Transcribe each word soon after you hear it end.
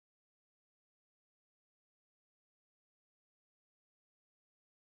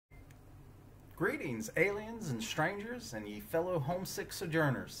Greetings, aliens and strangers, and ye fellow homesick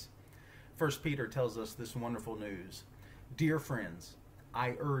sojourners. 1 Peter tells us this wonderful news. Dear friends,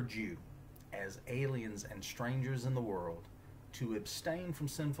 I urge you, as aliens and strangers in the world, to abstain from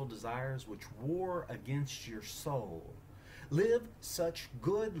sinful desires which war against your soul. Live such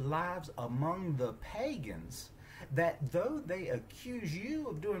good lives among the pagans that though they accuse you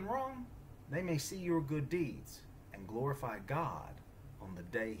of doing wrong, they may see your good deeds and glorify God on the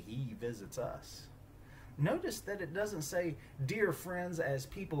day He visits us. Notice that it doesn't say, dear friends, as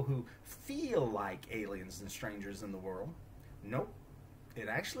people who feel like aliens and strangers in the world. Nope. It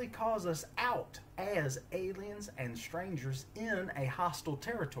actually calls us out as aliens and strangers in a hostile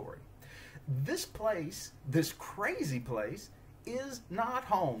territory. This place, this crazy place, is not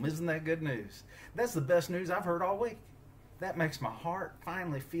home. Isn't that good news? That's the best news I've heard all week. That makes my heart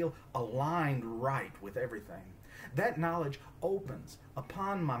finally feel aligned right with everything. That knowledge opens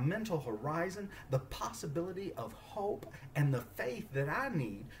upon my mental horizon the possibility of hope and the faith that I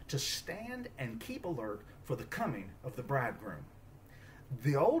need to stand and keep alert for the coming of the bridegroom.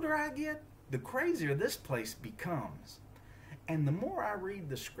 The older I get, the crazier this place becomes. And the more I read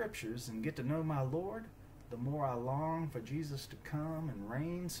the scriptures and get to know my Lord, the more I long for Jesus to come and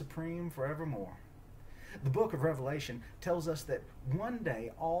reign supreme forevermore. The book of Revelation tells us that one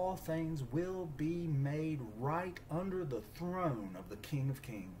day all things will be made right under the throne of the King of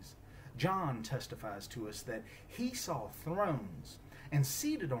Kings. John testifies to us that he saw thrones, and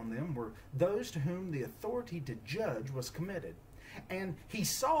seated on them were those to whom the authority to judge was committed. And he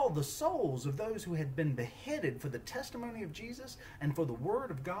saw the souls of those who had been beheaded for the testimony of Jesus and for the word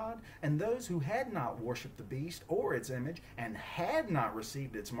of God, and those who had not worshipped the beast or its image and had not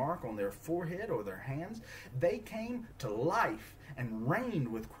received its mark on their forehead or their hands. They came to life and reigned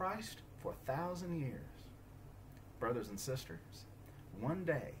with Christ for 1,000 years. Brothers and sisters, one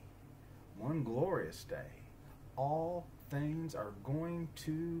day, one glorious day, all things are going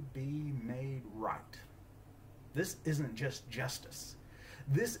to be made right. This isn't just justice.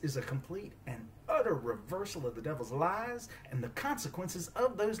 This is a complete and utter reversal of the devil's lies and the consequences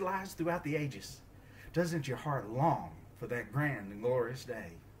of those lies throughout the ages. Doesn't your heart long for that grand and glorious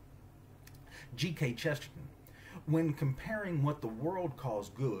day? G.K. Chesterton, when comparing what the world calls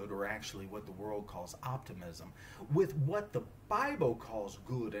good, or actually what the world calls optimism, with what the Bible calls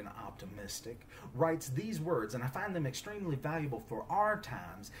good and optimistic, writes these words, and I find them extremely valuable for our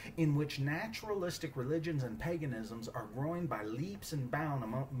times, in which naturalistic religions and paganisms are growing by leaps and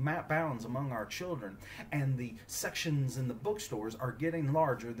bounds among our children, and the sections in the bookstores are getting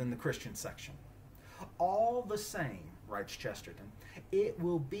larger than the Christian section. All the same, writes Chesterton, it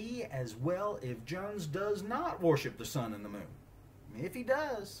will be as well if Jones does not worship the sun and the moon. If he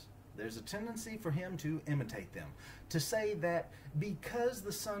does, there's a tendency for him to imitate them, to say that because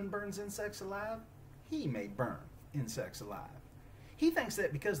the sun burns insects alive, he may burn insects alive. He thinks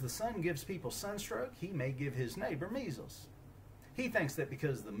that because the sun gives people sunstroke, he may give his neighbor measles. He thinks that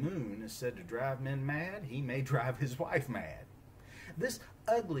because the moon is said to drive men mad, he may drive his wife mad. This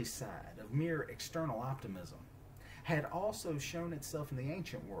ugly side of mere external optimism had also shown itself in the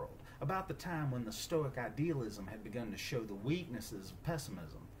ancient world, about the time when the Stoic idealism had begun to show the weaknesses of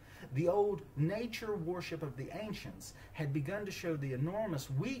pessimism. The old nature worship of the ancients had begun to show the enormous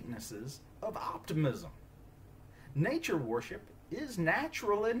weaknesses of optimism. Nature worship is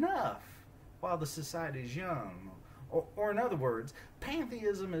natural enough while the society is young. Or in other words,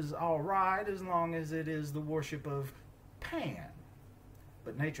 pantheism is all right as long as it is the worship of Pan.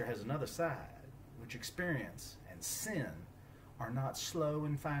 But nature has another side, which experience and sin are not slow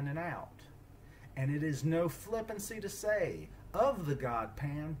in finding out. And it is no flippancy to say of the god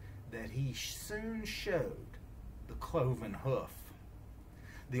Pan that he soon showed the cloven hoof.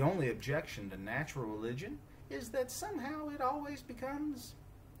 The only objection to natural religion is that somehow it always becomes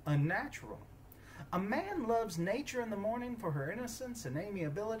unnatural. A man loves nature in the morning for her innocence and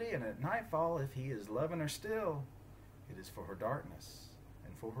amiability, and at nightfall, if he is loving her still, it is for her darkness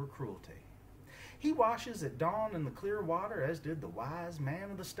and for her cruelty. He washes at dawn in the clear water, as did the wise man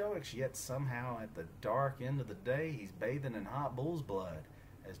of the Stoics, yet somehow at the dark end of the day he's bathing in hot bull's blood,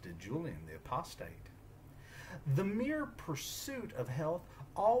 as did Julian the apostate. The mere pursuit of health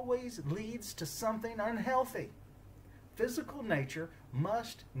always leads to something unhealthy. Physical nature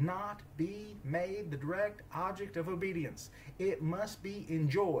must not be made the direct object of obedience. It must be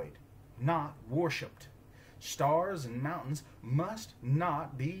enjoyed, not worshipped. Stars and mountains must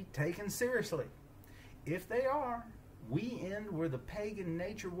not be taken seriously. If they are, we end where the pagan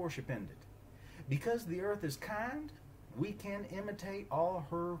nature worship ended. Because the earth is kind, we can imitate all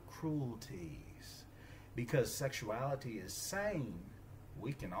her cruelties. Because sexuality is sane,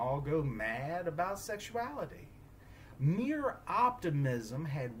 we can all go mad about sexuality. Mere optimism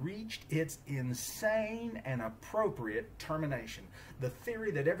had reached its insane and appropriate termination. The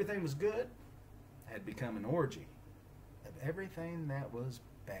theory that everything was good had become an orgy of everything that was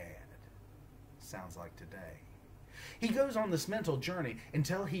bad. Sounds like today. He goes on this mental journey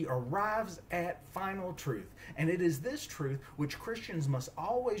until he arrives at final truth. And it is this truth which Christians must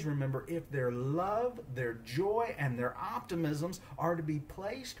always remember if their love, their joy, and their optimisms are to be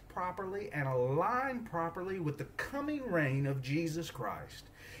placed properly and aligned properly with the coming reign of Jesus Christ.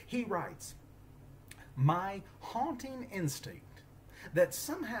 He writes, "My haunting instinct that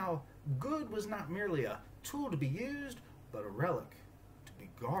somehow good was not merely a tool to be used, but a relic to be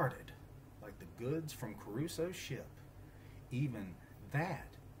guarded, like the goods from Crusoe's ship. Even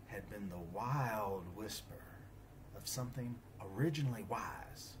that had been the wild whisper of something originally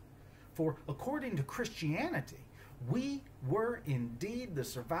wise. For according to Christianity, we were indeed the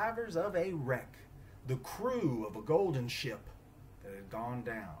survivors of a wreck, the crew of a golden ship that had gone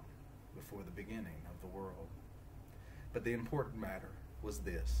down before the beginning of the world." But the important matter was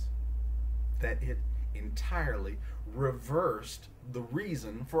this, that it entirely reversed the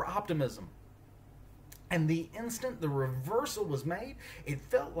reason for optimism. And the instant the reversal was made, it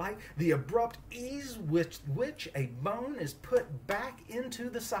felt like the abrupt ease with which a bone is put back into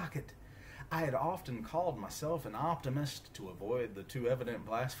the socket. I had often called myself an optimist to avoid the too evident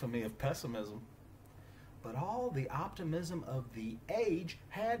blasphemy of pessimism. But all the optimism of the age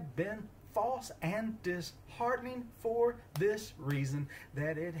had been false and disheartening for this reason,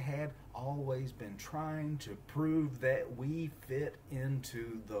 that it had always been trying to prove that we fit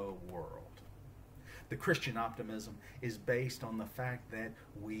into the world. The Christian optimism is based on the fact that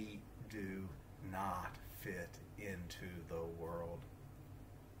we do not fit into the world.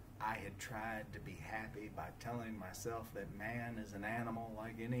 I had tried to be happy by telling myself that man is an animal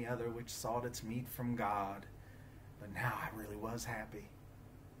like any other which sought its meat from God. But now I really was happy,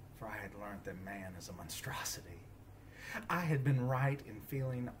 for I had learned that man is a monstrosity. I had been right in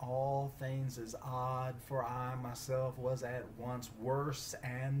feeling all things as odd, for I myself was at once worse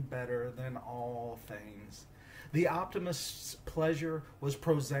and better than all things. The optimist's pleasure was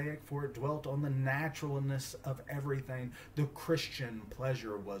prosaic, for it dwelt on the naturalness of everything. The Christian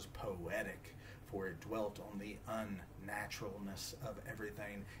pleasure was poetic, for it dwelt on the unnaturalness of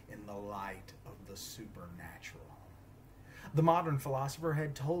everything in the light of the supernatural. The modern philosopher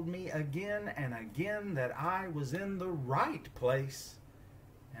had told me again and again that I was in the right place,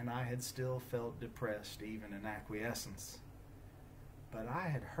 and I had still felt depressed even in acquiescence. But I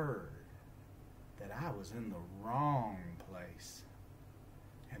had heard that I was in the wrong place,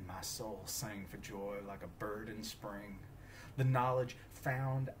 and my soul sang for joy like a bird in spring. The knowledge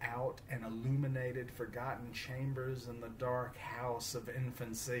found out and illuminated forgotten chambers in the dark house of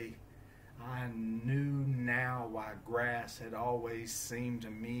infancy. I knew now why grass had always seemed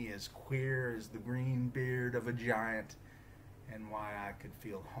to me as queer as the green beard of a giant, and why I could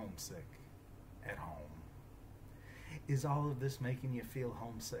feel homesick at home. Is all of this making you feel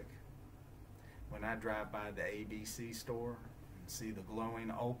homesick? When I drive by the ABC store and see the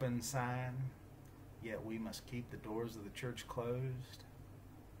glowing open sign, yet we must keep the doors of the church closed,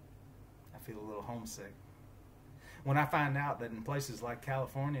 I feel a little homesick. When I find out that in places like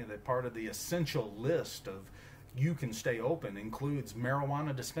California that part of the essential list of you can stay open includes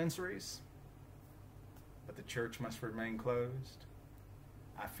marijuana dispensaries, but the church must remain closed,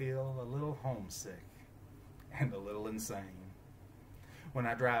 I feel a little homesick and a little insane. When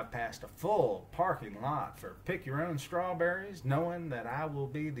I drive past a full parking lot for pick your own strawberries, knowing that I will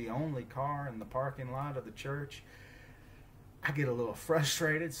be the only car in the parking lot of the church, I get a little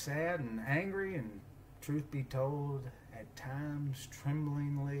frustrated, sad, and angry, and truth be told, at times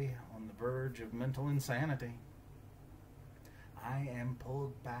tremblingly on the verge of mental insanity. I am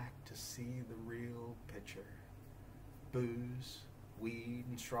pulled back to see the real picture. Booze, weed,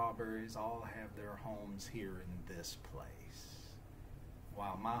 and strawberries all have their homes here in this place,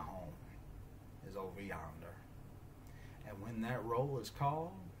 while my home is over yonder. And when that roll is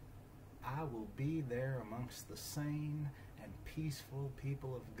called, I will be there amongst the sane and peaceful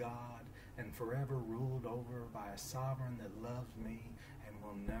people of God, and forever ruled over by a sovereign that loves me and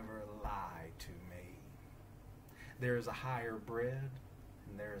will never lie to me. There is a higher bread,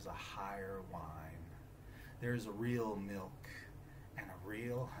 and there is a higher wine. There is a real milk and a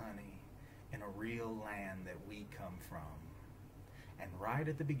real honey in a real land that we come from. And right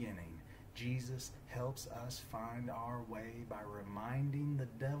at the beginning, Jesus helps us find our way by reminding the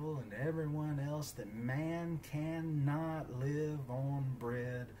devil and everyone else that man cannot live on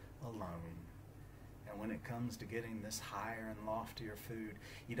bread alone. And when it it comes to getting this higher and loftier food.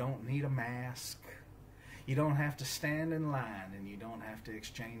 You don't need a mask. You don't have to stand in line, and you don't have to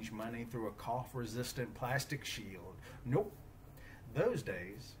exchange money through a cough-resistant plastic shield. Nope. Those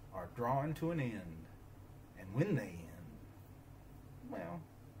days are drawing to an end. And when they end, well,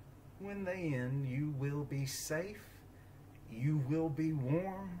 when they end, you will be safe, you will be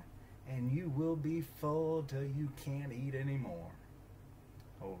warm, and you will be full till you can't eat anymore.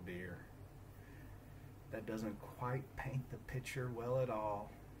 Oh dear. That doesn't quite paint the picture well at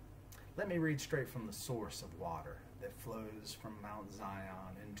all. Let me read straight from the source of water that flows from Mount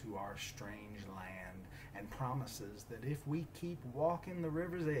Zion into our strange land and promises that if we keep walking the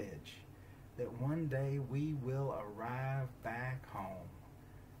river's edge, that one day we will arrive back home,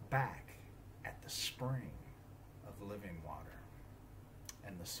 back at the spring of living water.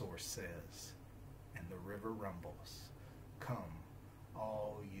 And the source says, and the river rumbles, come,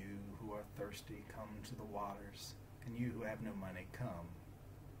 all you who are thirsty, come to the waters, and you who have no money, come,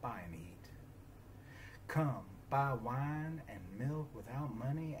 buy and eat. Come, buy wine and milk without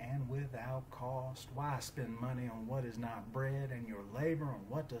money and without cost. Why spend money on what is not bread, and your labor on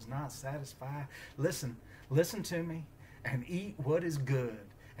what does not satisfy? Listen to me, and eat what is good,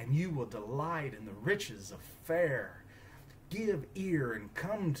 and you will delight in the riches of fare. Give ear and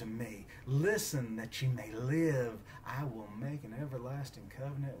come to me. Listen that ye may live. I will make an everlasting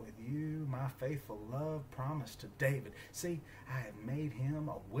covenant with you, my faithful love promised to David. See, I have made him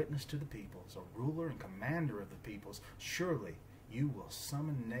a witness to the peoples, a ruler and commander of the peoples. Surely you will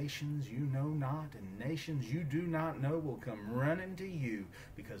summon nations you know not, and nations you do not know will come running to you,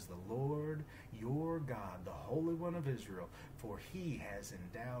 because the Lord your God, the Holy One of Israel, for he has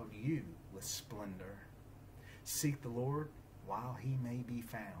endowed you with splendor. Seek the Lord while he may be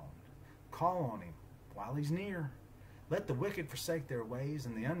found. Call on him while he's near. Let the wicked forsake their ways,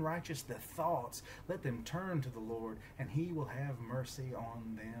 and the unrighteous their thoughts. Let them turn to the Lord, and he will have mercy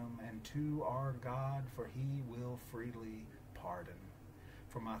on them, and to our God, for he will freely pardon.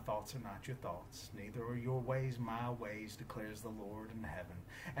 For my thoughts are not your thoughts, neither are your ways my ways, declares the Lord in heaven.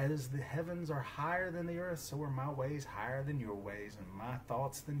 As the heavens are higher than the earth, so are my ways higher than your ways, and my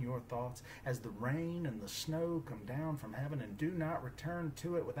thoughts than your thoughts. As the rain and the snow come down from heaven, and do not return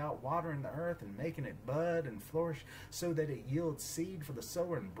to it without watering the earth and making it bud and flourish, so that it yields seed for the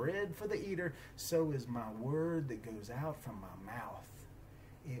sower and bread for the eater, so is my word that goes out from my mouth.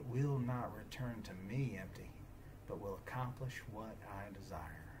 It will not return to me empty, but will accomplish what I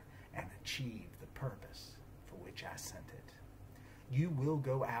desire and achieve the purpose for which I sent it. You will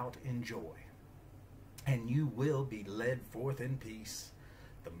go out in joy, and you will be led forth in peace.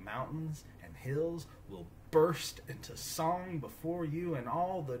 The mountains and hills will burst into song before you, and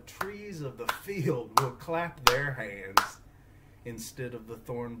all the trees of the field will clap their hands. Instead of the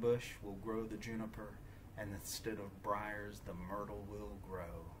thorn bush will grow the juniper, and instead of briars the myrtle will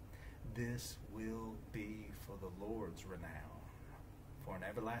grow. This will be for the Lord's renown, for an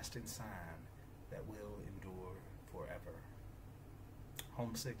everlasting sign that will endure forever.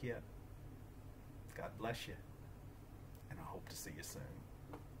 Homesick yet? God bless you, and I hope to see you soon.